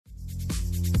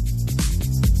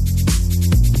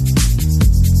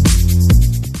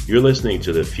You're listening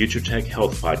to the Future Tech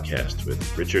Health Podcast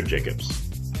with Richard Jacobs.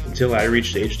 Until I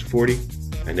reached age 40,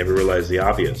 I never realized the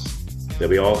obvious, that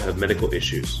we all have medical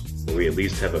issues, or we at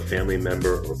least have a family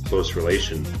member or close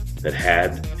relation that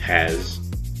has,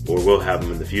 or will have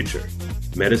them in the future.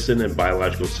 Medicine and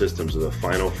biological systems are the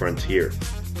final frontier.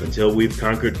 Until we've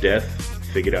conquered death,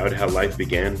 figured out how life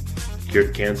began,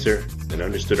 cured cancer, and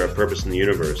understood our purpose in the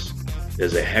universe,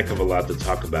 there's a heck of a lot to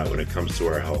talk about when it comes to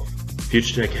our health.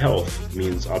 Future Tech Health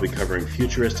means I'll be covering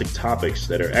futuristic topics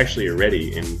that are actually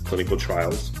already in clinical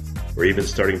trials, or even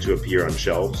starting to appear on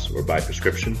shelves or by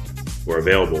prescription, or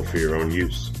available for your own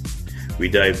use. We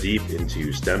dive deep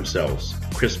into stem cells,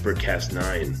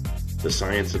 CRISPR-Cas9, the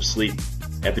science of sleep,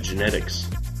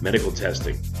 epigenetics, medical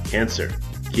testing, cancer,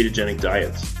 ketogenic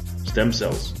diets, stem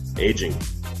cells, aging,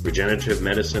 regenerative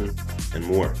medicine, and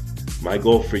more. My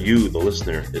goal for you, the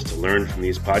listener, is to learn from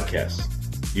these podcasts.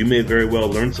 You may very well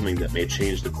learn something that may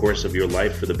change the course of your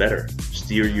life for the better,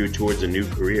 steer you towards a new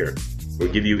career, or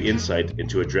give you insight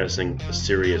into addressing a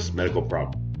serious medical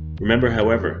problem. Remember,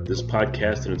 however, this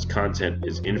podcast and its content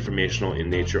is informational in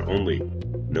nature only.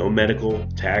 No medical,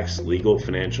 tax, legal,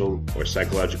 financial, or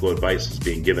psychological advice is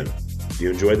being given. If you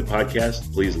enjoy the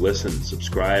podcast, please listen,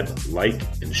 subscribe, like,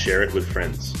 and share it with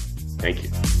friends. Thank you.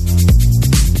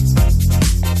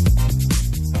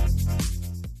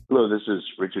 Hello, this is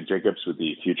Richard Jacobs with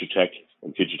the Future Tech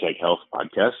and Future Tech Health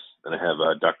podcast, and I have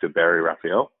Dr. Barry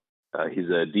Raphael. He's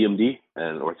a DMD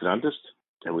and orthodontist,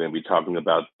 and we're going to be talking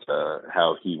about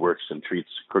how he works and treats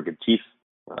crooked teeth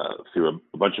through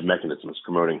a bunch of mechanisms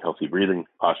promoting healthy breathing,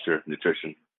 posture,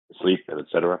 nutrition, sleep, and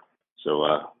etc. So,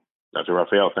 Dr.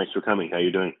 Raphael, thanks for coming. How are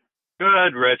you doing?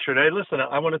 Good, Richard. Hey, listen,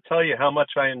 I want to tell you how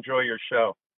much I enjoy your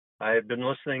show. I've been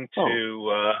listening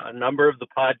to a number of the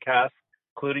podcasts,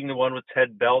 including the one with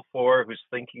Ted Belfour, whose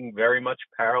thinking very much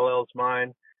parallels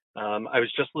mine. I was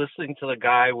just listening to the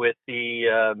guy with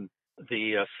the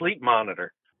sleep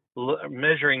monitor,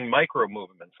 measuring micro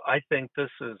movements. I think this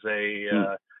is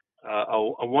a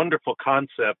wonderful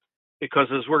concept because,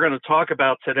 as we're going to talk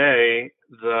about today,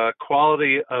 the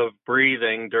quality of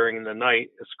breathing during the night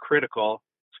is critical.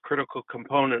 It's a critical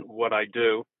component of what I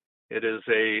do. It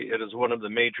is one of the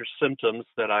major symptoms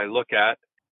that I look at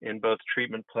in both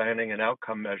treatment planning and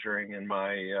outcome measuring in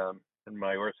my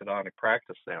orthodontic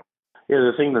practice now. Yeah,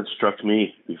 the thing that struck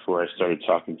me before I started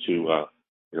talking to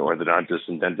orthodontists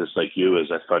and dentists like you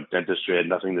is I thought dentistry had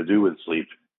nothing to do with sleep.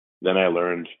 Then I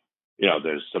learned,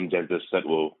 there's some dentists that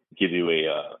will give you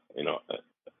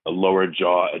a lower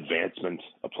jaw advancement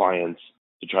appliance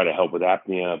to try to help with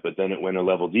apnea, but then it went a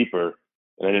level deeper,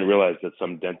 and I didn't realize that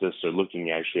some dentists are looking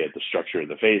actually at the structure of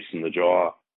the face and the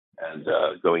jaw, and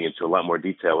going into a lot more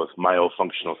detail with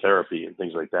myofunctional therapy and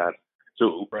things like that.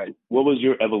 So right. What was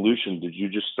your evolution? Did you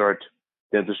just start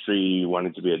dentistry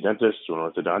wanting to be a dentist or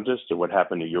an orthodontist, or what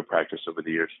happened to your practice over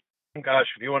the years? Gosh,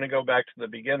 if you want to go back to the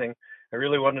beginning, I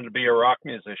really wanted to be a rock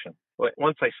musician. But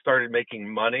once I started making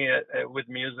money with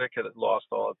music, it lost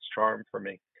all its charm for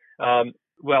me.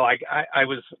 Well, I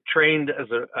was trained as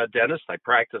a dentist. I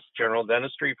practiced general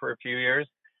dentistry for a few years.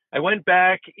 I went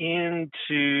back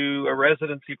into a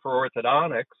residency for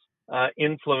orthodontics,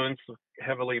 influenced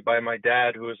heavily by my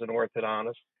dad, who was an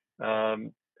orthodontist.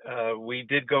 We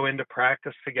did go into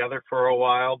practice together for a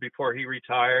while before he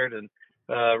retired. And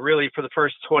really, for the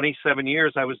first 27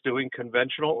 years, I was doing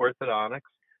conventional orthodontics,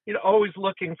 always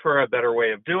looking for a better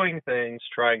way of doing things,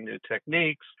 trying new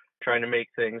techniques, trying to make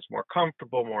things more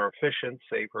comfortable, more efficient,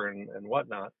 safer, and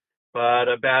whatnot. But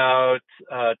about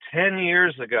 10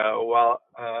 years ago,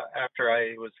 after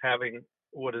I was having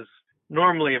what is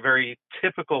normally a very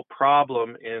typical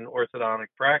problem in orthodontic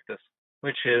practice,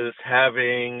 which is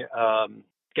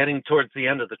getting towards the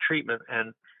end of the treatment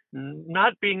and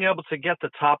not being able to get the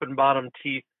top and bottom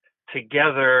teeth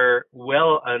together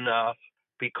well enough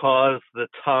because the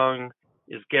tongue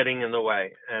is getting in the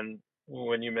way. And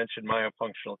when you mentioned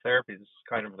myofunctional therapy, this is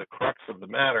kind of the crux of the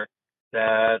matter,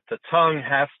 that the tongue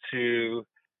has to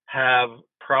have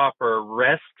proper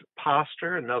rest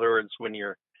posture. In other words, when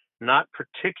you're not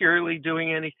particularly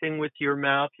doing anything with your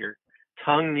mouth, your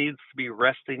tongue needs to be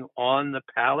resting on the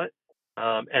palate.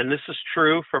 And this is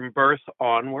true from birth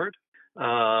onward.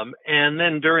 And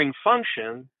then during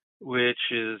function,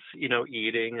 which is,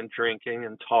 eating and drinking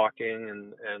and talking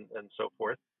and so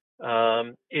forth,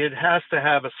 it has to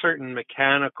have a certain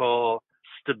mechanical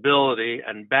stability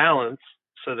and balance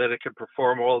so that it can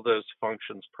perform all those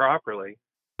functions properly.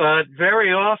 But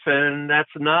very often, that's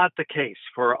not the case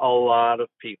for a lot of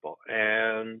people.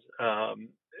 And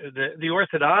the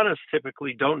orthodontists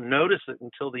typically don't notice it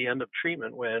until the end of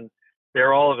treatment, when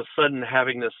they're all of a sudden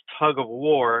having this tug of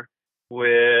war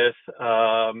with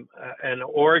an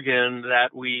organ that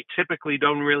we typically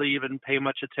don't really even pay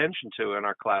much attention to in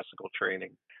our classical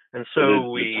training. And so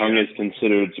the tongue is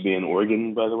considered to be an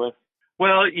organ, by the way?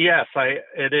 Well, yes,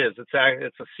 it is.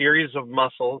 It's a series of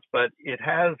muscles, but it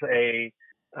has a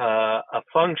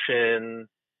function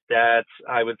that's,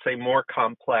 I would say, more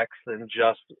complex than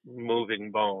just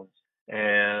moving bones.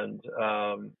 And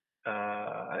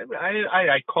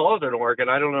I call it an organ.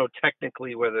 I don't know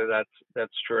technically whether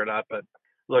that's true or not, but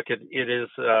look, it is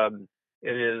the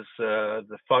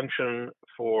function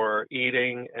for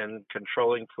eating and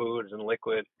controlling foods and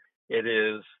liquid. It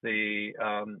is the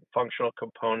functional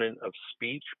component of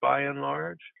speech by and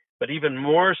large, but even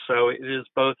more so, it is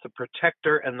both the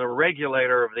protector and the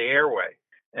regulator of the airway.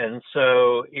 And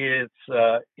so its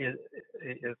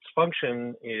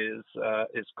function is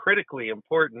critically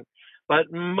important.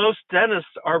 But most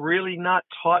dentists are really not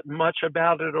taught much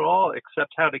about it at all,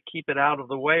 except how to keep it out of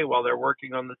the way while they're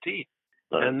working on the teeth.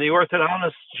 Right. And the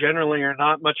orthodontists generally are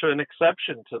not much of an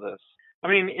exception to this. I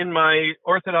mean, in my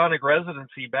orthodontic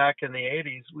residency back in the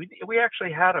 80s, we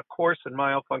actually had a course in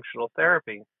myofunctional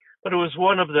therapy, but it was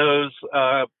one of those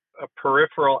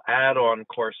peripheral add-on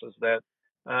courses that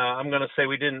I'm going to say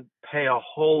we didn't pay a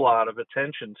whole lot of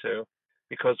attention to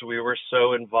because we were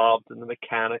so involved in the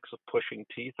mechanics of pushing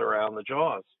teeth around the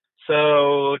jaws.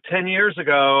 So 10 years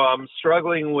ago, I'm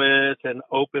struggling with an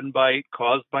open bite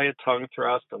caused by a tongue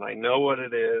thrust, and I know what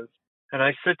it is. And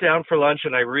I sit down for lunch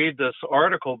and I read this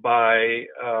article by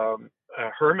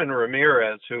Herman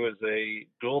Ramirez, who is a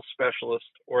dual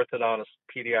specialist orthodontist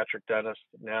pediatric dentist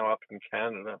now up in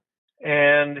Canada.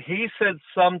 And he said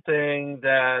something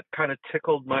that kind of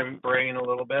tickled my brain a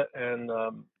little bit and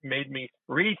made me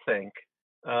rethink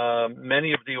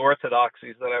many of the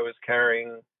orthodoxies that I was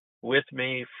carrying with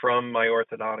me from my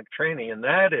orthodontic training. And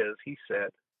that is, he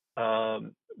said,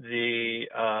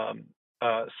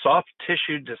 soft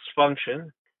tissue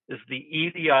dysfunction is the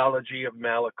etiology of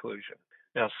malocclusion.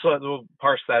 Now, so we'll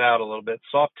parse that out a little bit.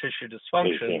 Soft tissue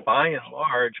dysfunction, by and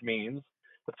large, means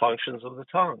the functions of the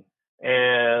tongue.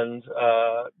 And,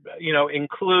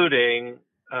 including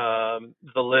the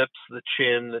lips, the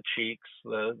chin, the cheeks,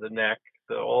 the neck,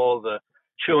 all the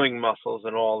chewing muscles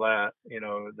and all that,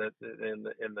 that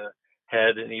in the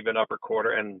head and even upper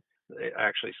quarter. And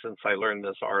actually, since I learned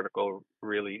this article,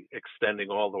 really extending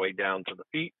all the way down to the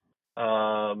feet.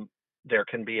 There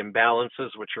can be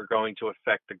imbalances which are going to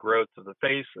affect the growth of the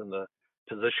face and the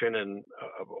position and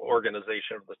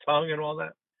organization of the tongue and all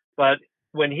that. But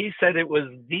when he said it was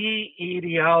the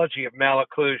etiology of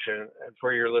malocclusion, and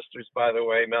for your listeners, by the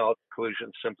way,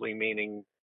 malocclusion simply meaning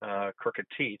crooked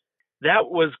teeth, that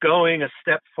was going a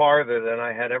step farther than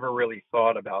I had ever really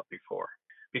thought about before.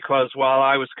 Because while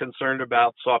I was concerned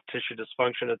about soft tissue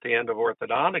dysfunction at the end of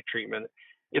orthodontic treatment,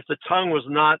 if the tongue was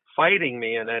not fighting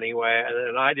me in any way,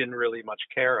 then I didn't really much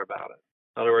care about it.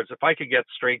 In other words, if I could get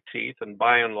straight teeth, and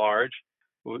by and large,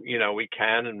 we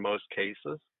can in most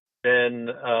cases, then,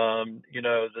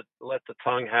 let the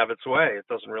tongue have its way. It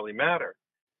doesn't really matter.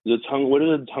 What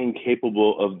is the tongue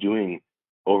capable of doing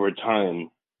over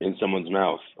time in someone's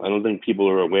mouth? I don't think people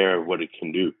are aware of what it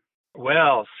can do.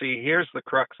 Well, see, here's the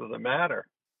crux of the matter.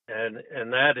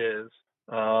 And that is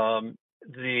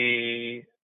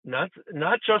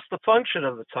not just the function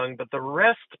of the tongue, but the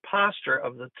rest posture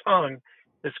of the tongue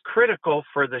is critical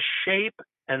for the shape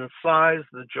and size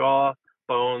the jaw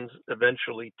bones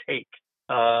eventually take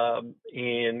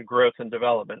in growth and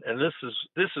development. And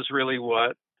this is really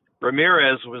what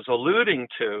Ramirez was alluding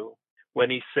to when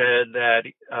he said that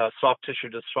soft tissue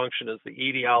dysfunction is the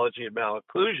etiology of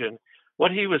malocclusion.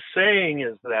 What he was saying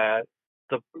is that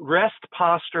the rest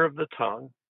posture of the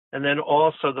tongue, and then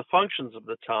also the functions of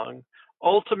the tongue,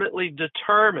 ultimately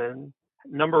determine,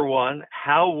 number one,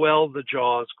 how well the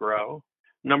jaws grow,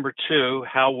 number two,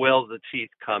 how well the teeth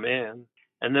come in,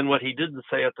 and then what he didn't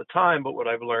say at the time, but what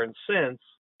I've learned since,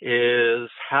 is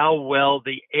how well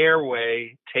the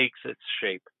airway takes its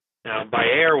shape. Now, by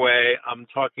airway, I'm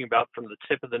talking about from the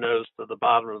tip of the nose to the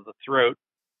bottom of the throat,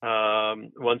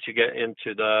 once you get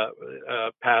into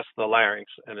past the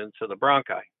larynx and into the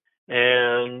bronchi.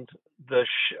 And the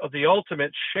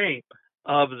ultimate shape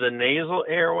of the nasal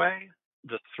airway,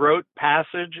 the throat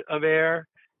passage of air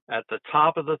at the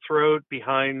top of the throat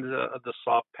behind the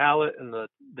soft palate and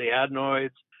the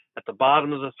adenoids, at the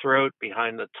bottom of the throat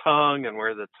behind the tongue and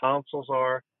where the tonsils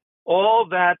are, all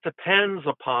that depends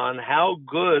upon how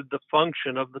good the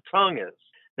function of the tongue is.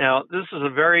 Now, this is a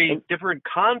very different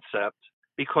concept,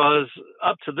 because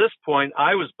up to this point,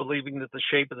 I was believing that the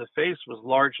shape of the face was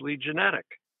largely genetic,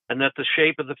 and that the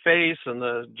shape of the face and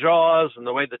the jaws and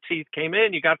the way the teeth came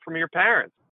in, you got from your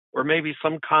parents, or maybe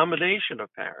some combination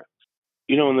of parents.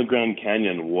 In the Grand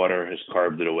Canyon, water has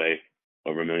carved it away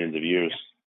over millions of years.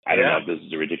 I don't know if this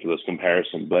is a ridiculous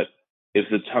comparison, but if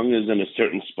the tongue is in a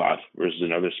certain spot versus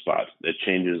another spot, that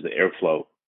changes the airflow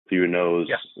through your nose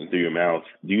and through your mouth.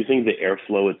 Do you think the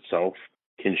airflow itself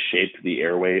can shape the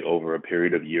airway over a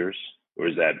period of years, or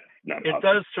is that not possible? It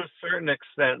does to a certain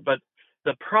extent, but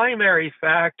the primary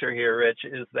factor here, Rich,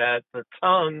 is that the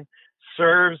tongue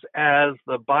serves as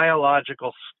the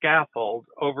biological scaffold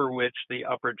over which the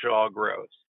upper jaw grows.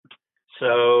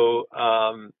 So,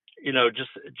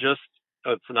 just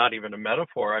it's not even a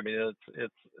metaphor. I mean,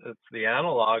 it's the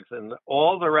analogs, and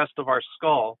all the rest of our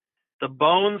skull. The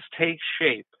bones take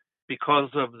shape because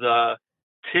of the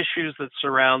tissues that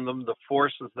surround them, the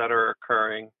forces that are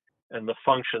occurring, and the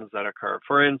functions that occur.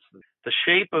 For instance, the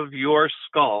shape of your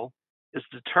skull is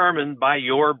determined by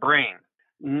your brain.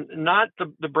 Not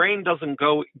the brain doesn't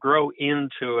grow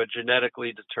into a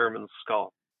genetically determined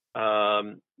skull.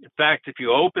 In fact, if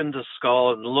you opened a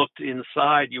skull and looked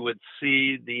inside, you would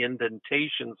see the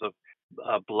indentations of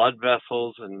blood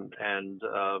vessels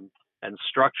and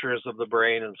structures of the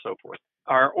brain and so forth.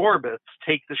 Our orbits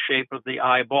take the shape of the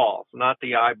eyeballs, not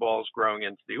the eyeballs growing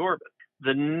into the orbit.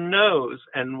 The nose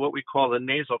and what we call the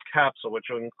nasal capsule, which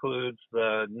includes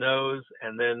the nose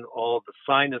and then all the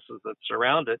sinuses that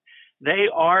surround it, they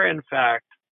are in fact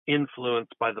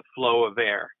influenced by the flow of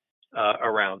air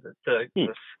around it.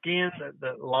 The skin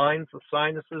that lines the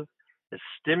sinuses is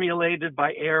stimulated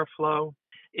by airflow.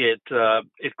 It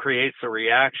creates a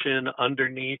reaction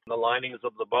underneath the linings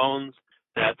of the bones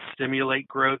that stimulate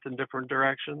growth in different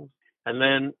directions. And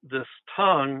then this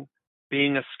tongue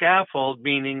being a scaffold,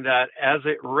 meaning that as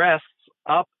it rests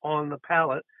up on the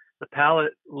palate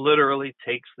literally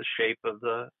takes the shape of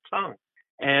the tongue.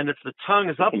 And if the tongue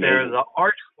is up there, the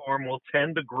arch form will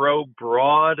tend to grow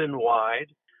broad and wide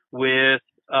with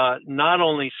not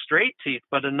only straight teeth,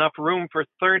 but enough room for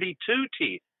 32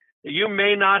 teeth. You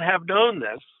may not have known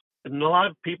this, and a lot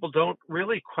of people don't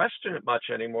really question it much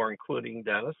anymore, including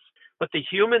dentists. But the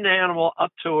human animal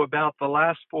up to about the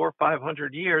last 400 or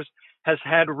 500 years has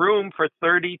had room for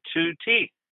 32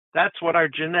 teeth. That's what our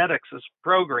genetics is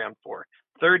programmed for,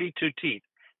 32 teeth.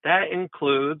 That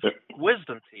includes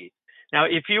wisdom teeth. Now,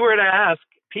 if you were to ask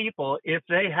people if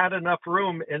they had enough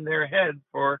room in their head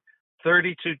for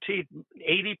 32 teeth,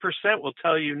 80% will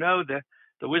tell you no,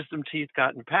 the wisdom teeth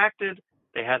got impacted.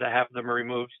 They had to have them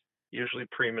removed, usually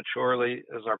prematurely,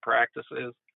 as our practice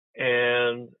is.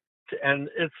 And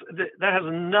that has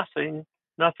nothing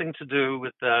to do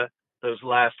with those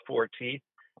last 4 teeth,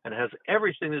 and has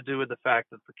everything to do with the fact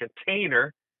that the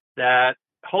container that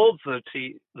holds those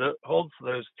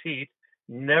teeth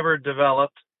never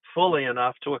developed fully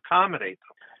enough to accommodate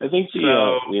them. I think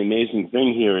the amazing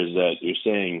thing here is that you're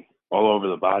saying all over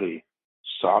the body,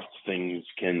 soft things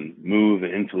can move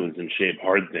and influence and shape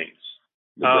hard things.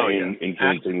 The brain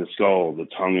influencing the skull, the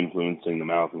tongue influencing the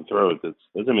mouth and throat.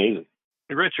 That's amazing.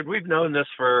 Richard, we've known this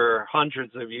for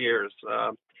hundreds of years.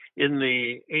 In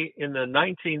the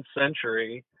 19th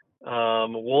century,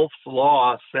 Wolff's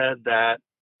Law said that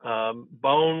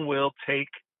bone will take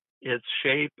its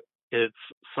shape, its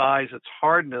size, its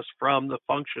hardness from the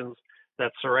functions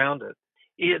that surround it.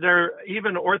 There are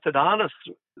even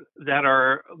orthodontists that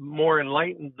are more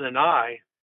enlightened than I,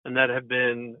 and that have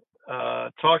been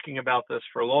talking about this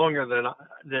for longer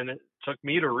than it took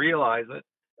me to realize it.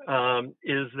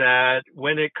 Is that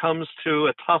when it comes to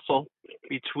a tussle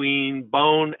between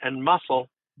bone and muscle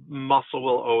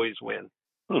will always win.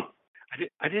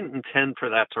 I didn't intend for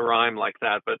that to rhyme like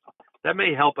that, but that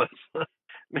may help us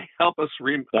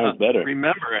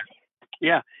remember it.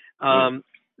 Yeah.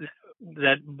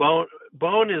 That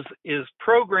bone is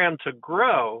programmed to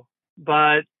grow,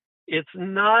 but it's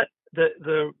not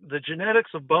the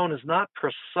genetics of bone is not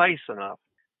precise enough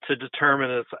to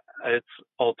determine its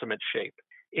ultimate shape.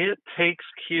 It takes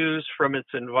cues from its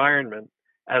environment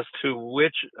as to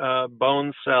which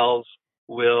bone cells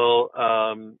will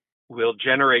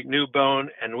generate new bone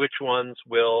and which ones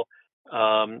will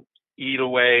eat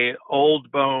away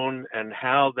old bone, and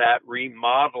how that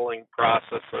remodeling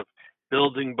process of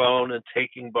building bone and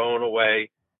taking bone away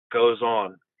goes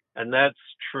on. And that's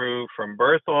true from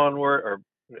birth onward,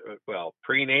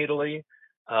 prenatally.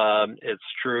 It's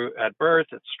true at birth.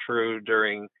 It's true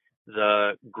during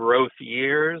the growth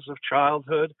years of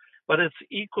childhood, but it's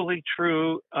equally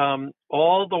true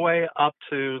all the way up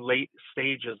to late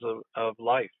stages of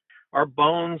life. Our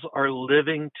bones are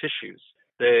living tissues.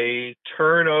 They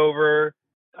turn over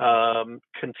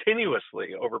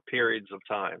continuously over periods of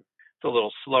time. It's a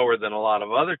little slower than a lot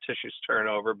of other tissues turn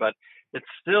over, but it's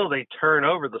still, they turn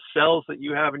over. The cells that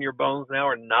you have in your bones now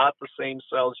are not the same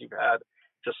cells you've had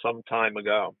just some time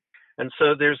ago. And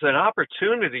so there's an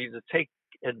opportunity to take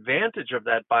advantage of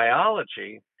that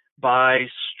biology by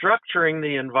structuring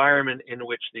the environment in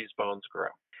which these bones grow.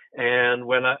 And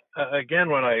when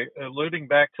alluding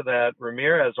back to that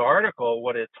Ramirez article,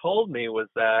 what it told me was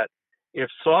that if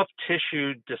soft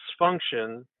tissue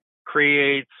dysfunction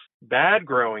creates bad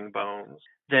growing bones,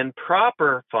 then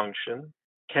proper function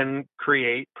can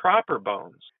create proper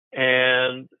bones.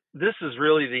 And this is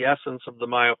really the essence of the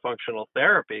myofunctional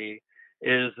therapy,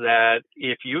 is that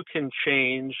if you can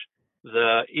change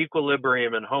the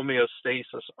equilibrium and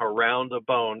homeostasis around a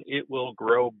bone, it will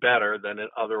grow better than it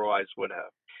otherwise would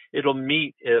have. It'll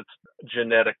meet its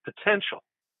genetic potential.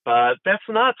 But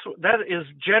that is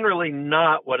generally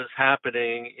not what is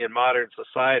happening in modern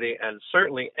society, and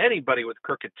certainly anybody with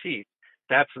crooked teeth,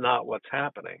 that's not what's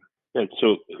happening. Yeah,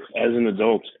 so as an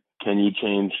adult, can you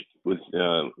change with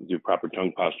your proper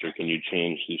tongue posture? Can you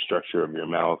change the structure of your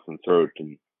mouth and throat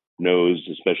and nose,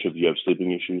 especially if you have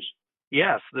sleeping issues?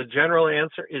 Yes, the general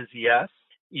answer is yes.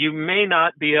 You may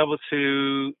not be able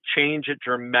to change it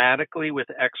dramatically with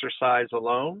exercise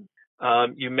alone.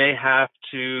 You may have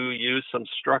to use some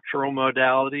structural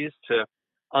modalities to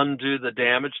undo the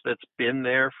damage that's been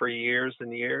there for years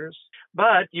and years.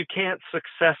 But you can't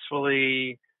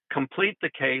successfully complete the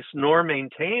case nor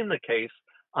maintain the case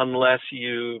unless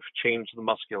you've changed the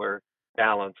muscular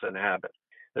balance and habit.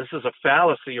 This is a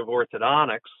fallacy of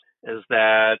orthodontics, is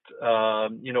that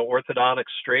orthodontics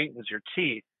straightens your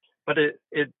teeth, but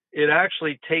it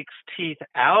actually takes teeth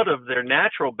out of their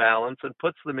natural balance and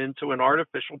puts them into an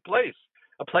artificial place,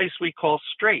 a place we call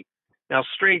straight. Now,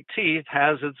 straight teeth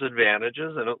has its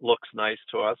advantages, and it looks nice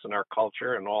to us in our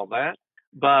culture and all that,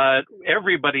 but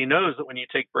everybody knows that when you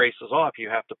take braces off, you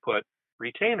have to put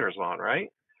retainers on, right?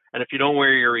 And if you don't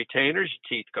wear your retainers,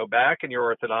 your teeth go back, and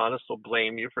your orthodontist will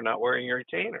blame you for not wearing your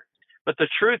retainer. But the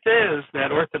truth is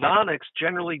that orthodontics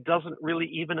generally doesn't really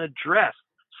even address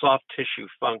soft tissue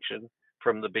function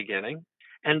from the beginning,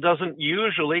 and doesn't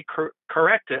usually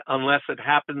correct it unless it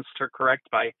happens to correct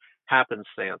by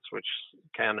happenstance, which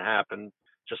can happen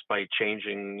just by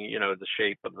changing, the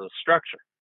shape of the structure.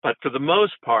 But for the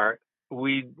most part,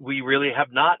 we really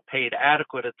have not paid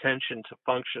adequate attention to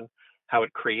function, how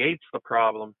it creates the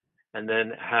problem, and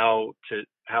then how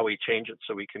we change it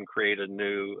so we can create a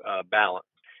new balance.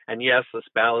 And yes, this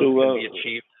balance can be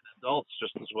achieved in adults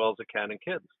just as well as it can in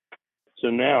kids. So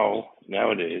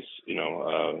nowadays,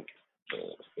 a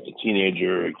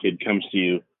teenager or a kid comes to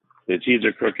you, the teeth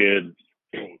are crooked.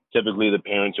 Typically, the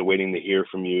parents are waiting to hear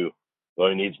from you, well,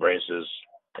 he needs braces,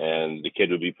 and the kid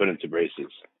would be put into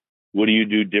braces. What do you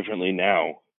do differently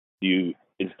now? Do you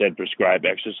instead prescribe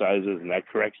exercises, and that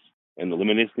corrects and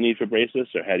eliminates the need for braces,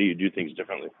 or how do you do things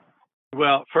differently?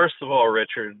 Well, first of all,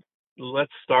 Richard,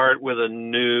 let's start with a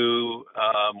new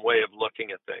way of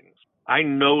looking at things. I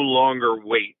no longer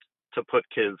wait to put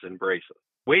kids in braces.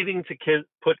 Waiting to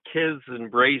put kids in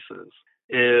braces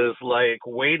is like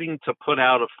waiting to put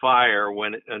out a fire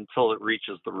until it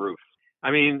reaches the roof.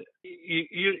 I mean,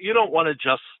 you don't want to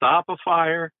just stop a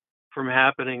fire from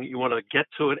happening. You want to get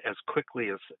to it as quickly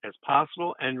as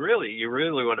possible. And you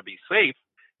really want to be safe.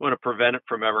 You want to prevent it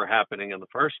from ever happening in the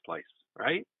first place,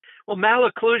 right? Well,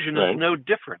 malocclusion is no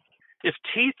different.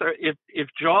 If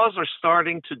jaws are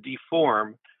starting to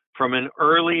deform from an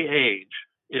early age,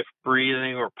 if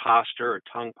breathing or posture or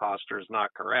tongue posture is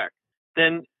not correct,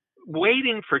 then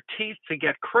waiting for teeth to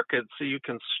get crooked so you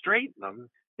can straighten them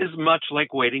is much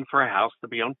like waiting for a house to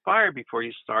be on fire before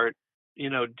you start,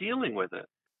 dealing with it.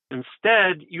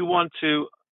 Instead, you want to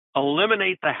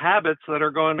eliminate the habits that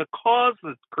are going to cause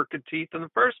the crooked teeth in the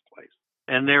first place,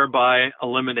 and thereby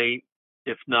eliminate,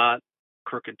 if not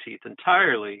crooked teeth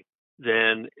entirely,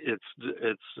 then its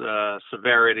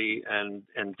severity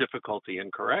and difficulty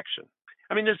in correction.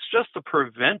 I mean, it's just a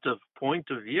preventive point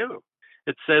of view.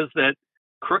 It says that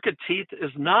crooked teeth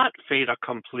is not fait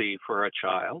accompli for a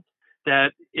child,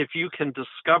 that if you can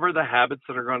discover the habits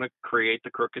that are going to create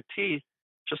the crooked teeth,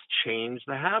 just change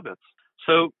the habits.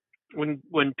 So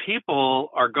when people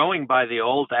are going by the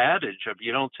old adage of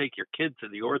you don't take your kid to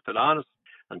the orthodontist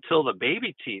until the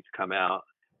baby teeth come out,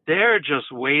 they're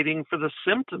just waiting for the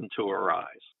symptom to arise.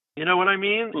 You know what I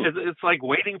mean? It's like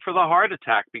waiting for the heart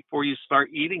attack before you start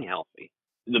eating healthy.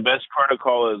 The best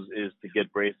protocol is to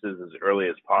get braces as early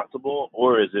as possible,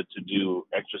 or is it to do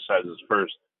exercises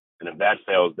first? And if that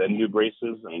fails, then do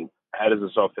braces? I mean, how does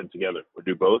this all fit together? Or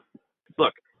do both?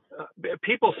 Look,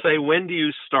 people say, when do you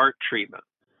start treatment?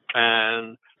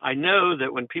 And I know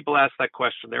that when people ask that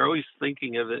question, they're always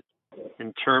thinking of it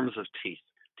in terms of teeth.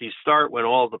 Do you start when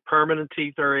all the permanent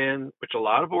teeth are in, which a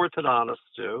lot of orthodontists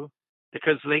do,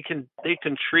 because they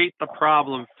can treat the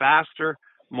problem faster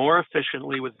more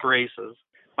efficiently with braces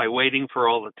by waiting for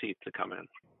all the teeth to come in?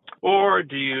 Or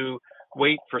do you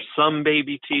wait for some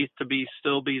baby teeth to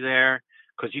still be there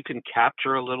because you can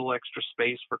capture a little extra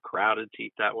space for crowded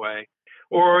teeth that way?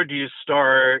 Or do you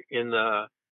start in the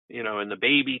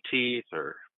baby teeth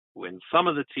or when some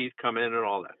of the teeth come in and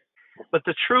all that? But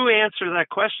the true answer to that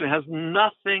question has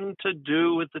nothing to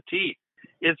do with the teeth.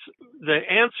 The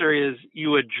answer is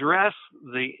you address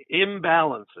the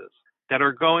imbalances that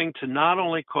are going to not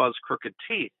only cause crooked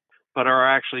teeth, but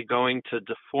are actually going to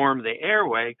deform the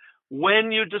airway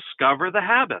when you discover the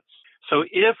habits. So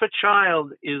if a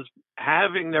child is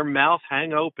having their mouth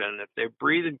hang open, if they're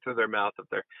breathing through their mouth, if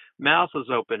their mouth is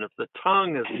open, if the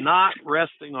tongue is not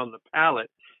resting on the palate,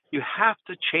 you have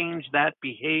to change that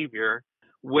behavior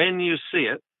when you see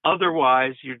it.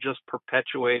 Otherwise, you're just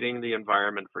perpetuating the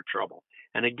environment for trouble.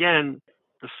 And again,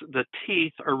 the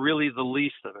teeth are really the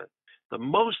least of it. The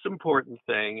most important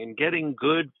thing in getting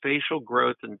good facial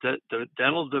growth and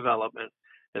dental development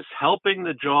is helping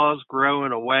the jaws grow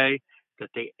in a way that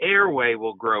the airway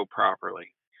will grow properly.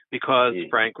 Because,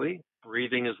 frankly,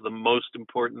 breathing is the most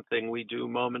important thing we do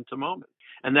moment to moment.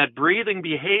 And that breathing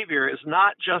behavior is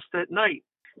not just at night.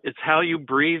 It's how you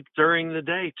breathe during the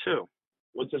day, too.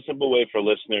 What's a simple way for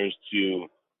listeners to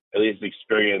at least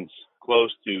experience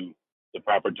close to the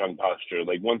proper tongue posture?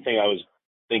 Like, one thing I was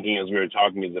thinking as we were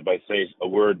talking is if I say a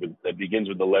word that begins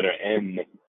with the letter N,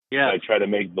 I try to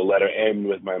make the letter N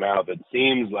with my mouth, it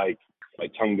seems like my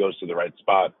tongue goes to the right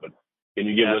spot. But can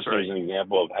you give listeners an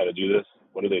example of how to do this?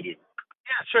 What do they do?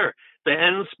 Yeah, sure. The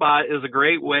N spot is a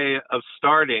great way of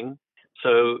starting.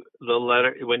 So the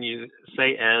letter, when you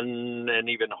say N and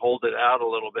even hold it out a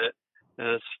little bit,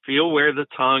 feel where the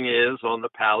tongue is on the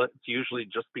palate. It's usually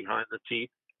just behind the teeth.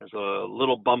 There's a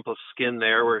little bump of skin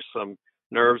there where some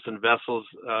nerves and vessels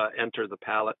enter the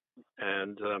palate.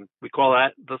 And we call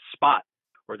that the spot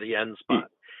or the N spot.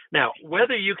 Now,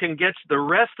 whether you can get the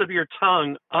rest of your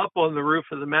tongue up on the roof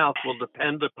of the mouth will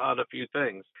depend upon a few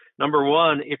things. Number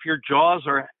one, if your jaws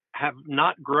have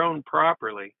not grown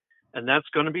properly, and that's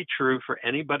going to be true for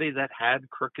anybody that had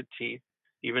crooked teeth,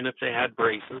 even if they had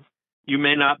braces, you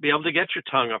may not be able to get your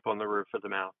tongue up on the roof of the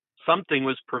mouth. Something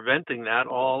was preventing that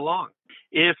all along.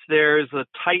 If there's a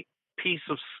tight piece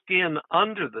of skin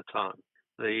under the tongue,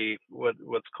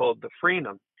 what's called the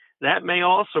frenum, that may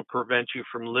also prevent you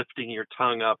from lifting your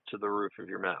tongue up to the roof of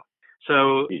your mouth.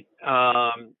 So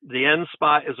the N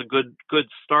spot is a good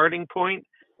starting point.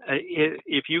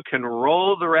 If you can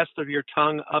roll the rest of your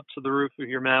tongue up to the roof of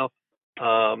your mouth,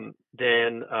 then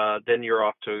you're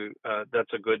off to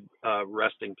that's a good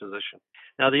resting position.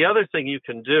 Now, the other thing you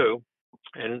can do,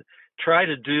 and try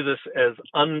to do this as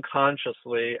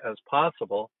unconsciously as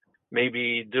possible,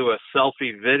 maybe do a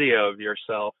selfie video of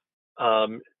yourself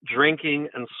drinking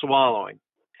and swallowing.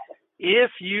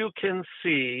 If you can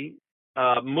see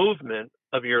movement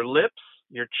of your lips,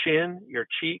 your chin, your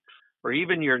cheeks, or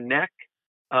even your neck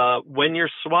when you're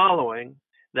swallowing,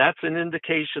 that's an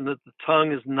indication that the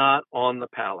tongue is not on the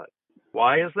palate.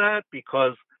 Why is that?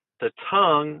 Because the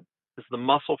tongue is the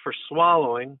muscle for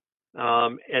swallowing,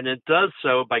 and it does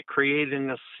so by creating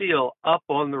a seal up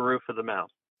on the roof of the mouth.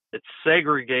 It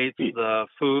segregates the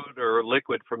food or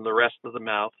liquid from the rest of the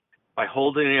mouth by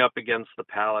holding it up against the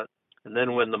palate. And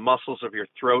then when the muscles of your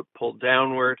throat pull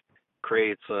downward,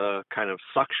 creates a kind of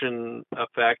suction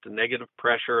effect, a negative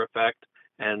pressure effect,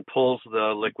 and pulls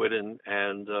the liquid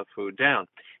and food down.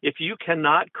 If you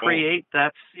cannot create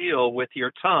that seal with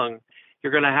your tongue,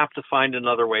 you're going to have to find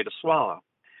another way to swallow.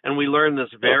 And we learned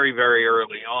this very, very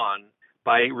early on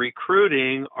by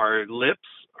recruiting our lips,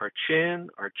 our chin,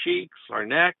 our cheeks, our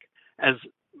neck as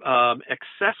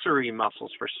accessory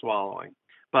muscles for swallowing.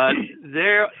 But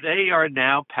they are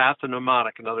now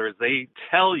pathognomonic. In other words, they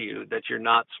tell you that you're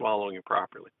not swallowing it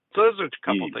properly. So those are a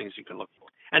couple things you can look for.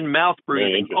 And mouth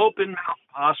breathing, open mouth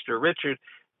posture. Richard,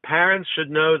 parents should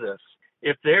know this.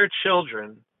 If their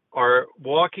children are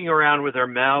walking around with their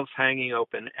mouths hanging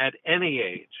open at any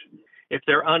age, if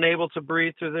they're unable to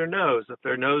breathe through their nose, if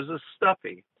their nose is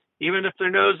stuffy, even if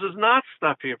their nose is not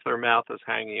stuffy, if their mouth is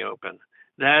hanging open,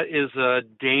 that is a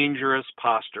dangerous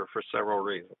posture for several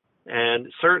reasons. And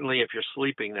certainly if you're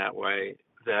sleeping that way,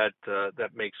 that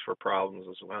makes for problems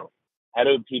as well. How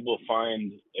do people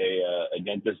find a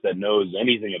dentist that knows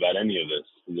anything about any of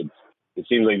this? It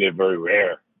seems like they're very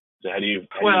rare. So how do you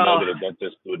know that a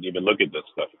dentist would even look at this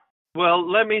stuff? Well,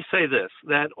 let me say this,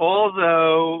 that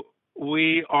although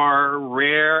we are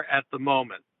rare at the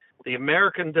moment, the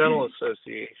American Dental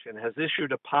Association has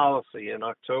issued a policy in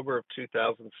October of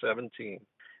 2017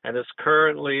 and is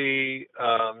currently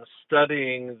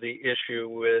studying the issue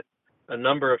with a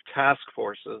number of task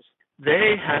forces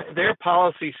their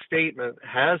policy statement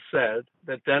has said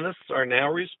that dentists are now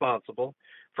responsible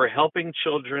for helping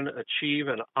children achieve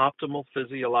an optimal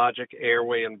physiologic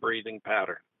airway and breathing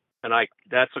pattern. And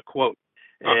that's a quote.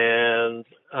 And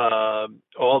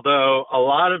although a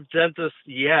lot of dentists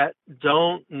yet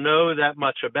don't know that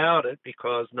much about it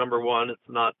because, number one, it's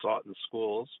not taught in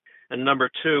schools, and number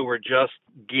two, we're just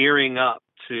gearing up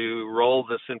to roll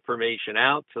this information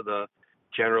out to the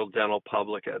general dental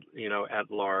public at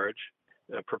large,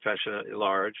 profession at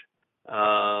large.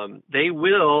 They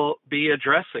will be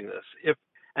addressing this. If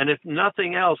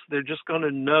nothing else, they're just going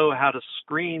to know how to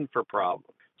screen for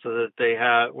problems, so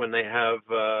that when they have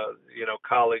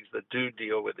colleagues that do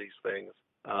deal with these things,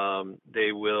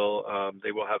 they will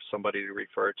have somebody to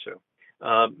refer to.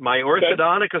 My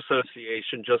Orthodontic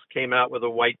Association just came out with a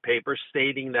white paper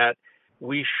stating that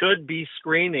we should be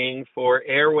screening for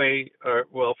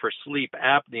for sleep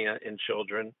apnea in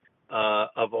children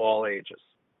of all ages.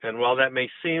 And while that may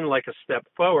seem like a step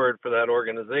forward for that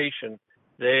organization,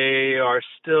 they are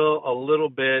still a little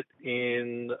bit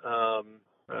in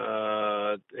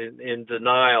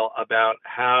denial about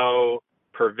how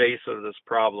pervasive this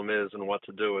problem is and what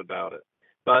to do about it.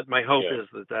 But my hope is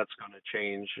that that's going to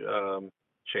change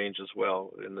as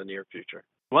well in the near future.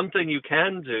 One thing you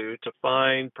can do to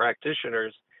find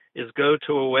practitioners is go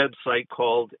to a website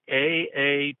called aapmd.org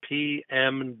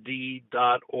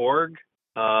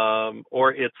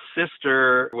or its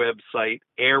sister website,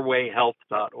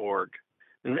 airwayhealth.org.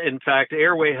 In fact,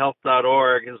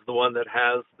 airwayhealth.org is the one that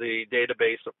has the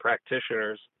database of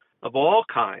practitioners of all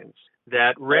kinds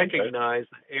that recognize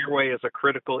that airway is a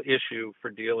critical issue for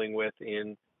dealing with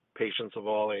in patients of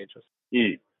all ages.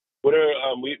 What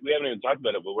are we haven't even talked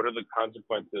about it, but what are the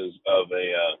consequences of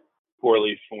a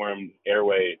poorly formed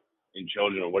airway in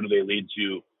children? What do they lead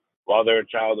to while they're a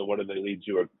child, and what do they lead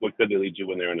to, or what could they lead to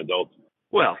when they're an adult?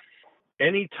 Well,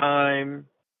 any time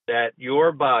that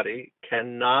your body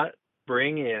cannot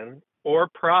bring in or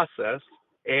process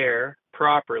air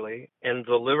properly and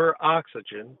deliver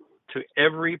oxygen to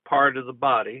every part of the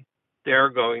body, there are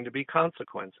going to be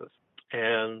consequences.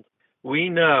 And we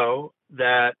know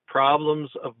that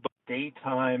problems of both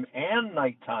daytime and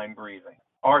nighttime breathing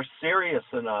are serious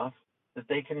enough that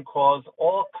they can cause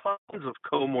all kinds of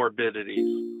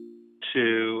comorbidities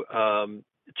to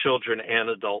children and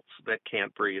adults that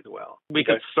can't breathe well. We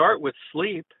could start with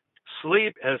sleep.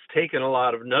 Sleep has taken a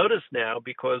lot of notice now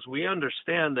because we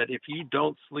understand that if you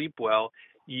don't sleep well,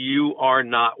 you are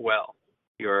not well.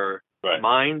 Your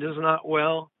mind is not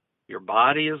well. Your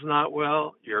body is not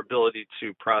well. Your ability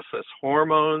to process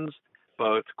hormones,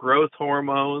 both growth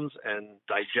hormones and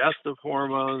digestive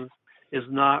hormones, is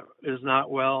not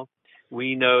well.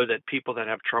 We know that people that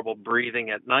have trouble breathing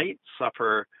at night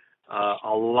suffer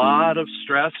a lot of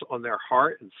stress on their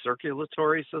heart and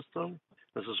circulatory system.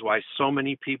 This is why so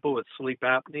many people with sleep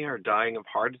apnea are dying of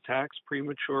heart attacks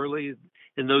prematurely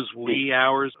in those wee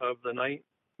hours of the night.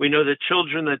 We know that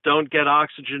children that don't get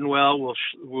oxygen well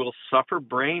will suffer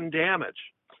brain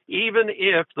damage, even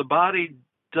if the body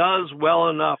does well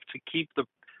enough to keep the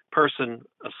person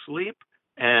asleep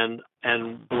and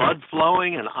blood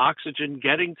flowing and oxygen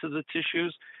getting to the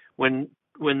tissues. When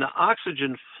the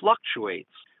oxygen fluctuates,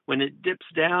 when it dips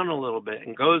down a little bit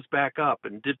and goes back up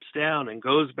and dips down and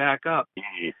goes back up,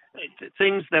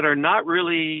 things that are not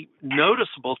really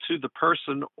noticeable to the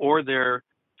person or their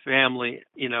family,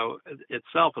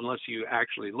 itself, unless you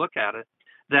actually look at it,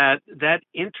 that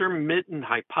intermittent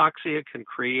hypoxia can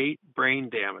create brain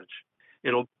damage.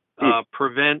 It'll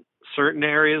prevent certain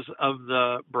areas of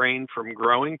the brain from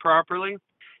growing properly.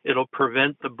 It'll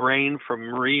prevent the brain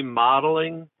from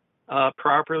remodeling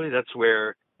properly. That's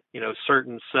where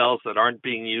certain cells that aren't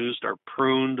being used are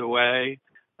pruned away.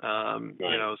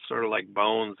 Sort of like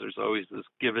bones, there's always this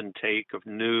give and take of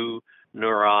new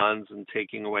neurons and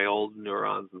taking away old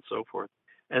neurons and so forth.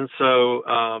 And so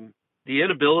the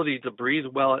inability to breathe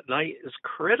well at night is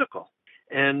critical.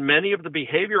 And many of the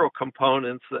behavioral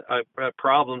components,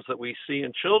 problems that we see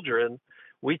in children,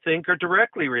 we think are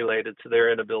directly related to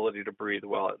their inability to breathe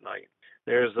well at night.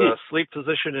 There's a sleep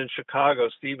physician in Chicago,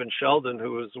 Stephen Sheldon,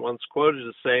 who was once quoted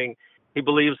as saying he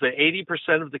believes that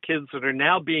 80% of the kids that are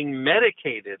now being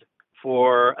medicated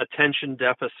for attention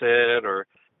deficit or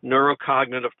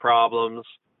neurocognitive problems,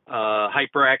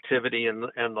 hyperactivity,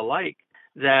 and the like,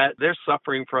 that they're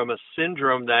suffering from a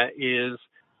syndrome that is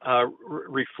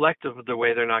reflective of the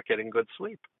way they're not getting good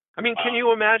sleep. I mean, can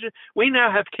you imagine? We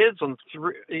now have kids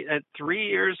at 3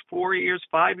 years, 4 years,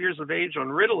 5 years of age on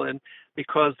Ritalin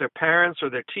because their parents or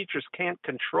their teachers can't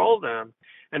control them.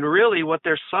 And really what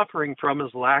they're suffering from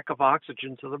is lack of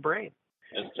oxygen to the brain.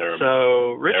 That's terrible.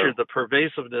 So, Richard, the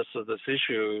pervasiveness of this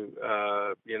issue,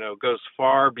 goes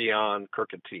far beyond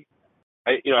crooked teeth.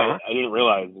 I didn't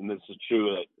realize, and this is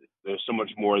true, that there's so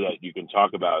much more that you can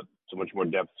talk about, so much more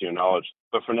depth to your knowledge.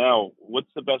 But for now,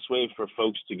 what's the best way for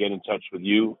folks to get in touch with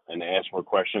you and ask more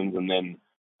questions? And then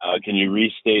can you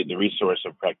restate the resource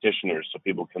of practitioners so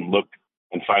people can look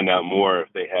and find out more if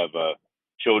they have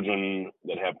children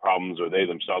that have problems or they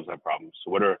themselves have problems?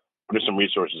 So what are some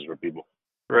resources for people?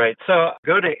 Right. So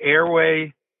go to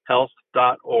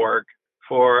airwayhealth.org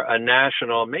for a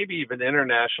national, maybe even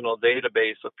international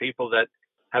database of people that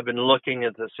have been looking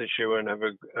at this issue and have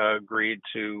agreed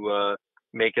to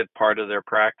make it part of their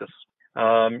practice.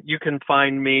 You can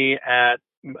find me at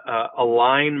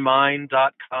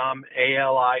alignmine.com,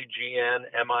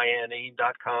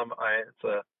 ALIGNMINE.com.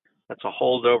 That's a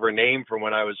holdover name from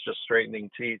when I was just straightening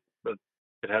teeth, but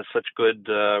it has such good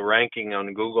ranking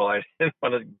on Google, I didn't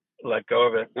want to let go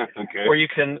of it. Okay. Or you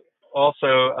can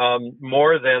also,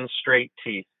 More Than Straight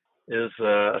Teeth is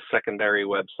a secondary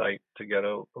website to get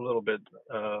a little bit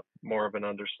more of an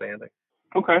understanding.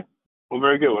 Okay. Well,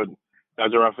 very good. Well,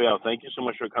 Dr. Raphael, thank you so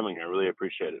much for coming here. I really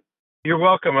appreciate it. You're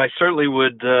welcome. I certainly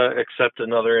would accept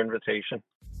another invitation.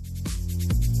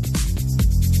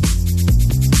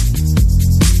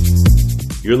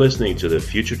 You're listening to the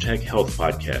Future Tech Health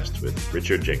Podcast with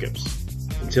Richard Jacobs.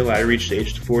 Until I reached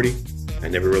age 40, I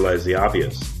never realized the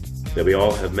obvious, that we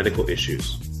all have medical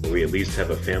issues, or we at least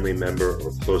have a family member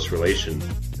or close relation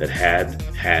that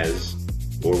has,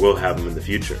 or will have them in the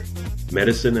future.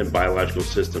 Medicine and biological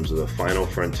systems are the final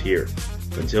frontier.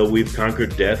 Until we've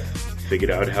conquered death, figured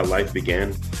out how life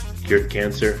began, cured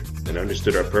cancer, and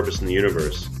understood our purpose in the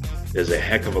universe, there's a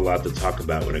heck of a lot to talk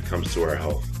about when it comes to our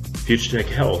health. Future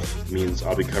Tech Health means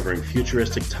I'll be covering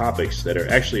futuristic topics that are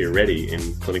actually already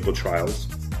in clinical trials,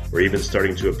 or even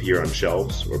starting to appear on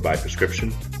shelves or by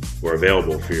prescription, or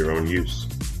available for your own use.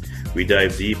 We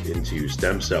dive deep into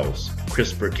stem cells,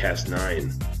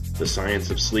 CRISPR-Cas9, the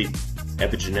science of sleep,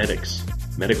 epigenetics,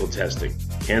 medical testing,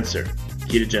 cancer,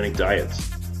 ketogenic diets,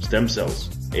 stem cells,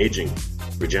 aging,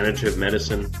 regenerative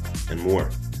medicine, and more.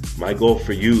 My goal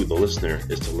for you, the listener,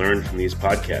 is to learn from these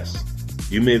podcasts.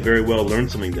 You may very well learn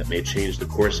something that may change the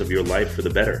course of your life for the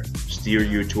better, steer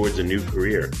you towards a new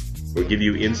career, or give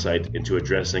you insight into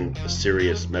addressing a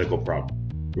serious medical problem.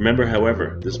 Remember,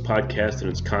 however, this podcast and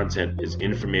its content is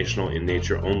informational in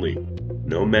nature only.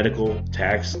 No medical,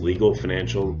 tax, legal,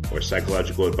 financial, or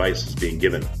psychological advice is being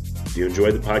given. If you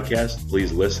enjoyed the podcast,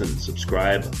 please listen,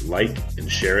 subscribe, like,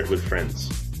 and share it with friends.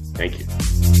 Thank you.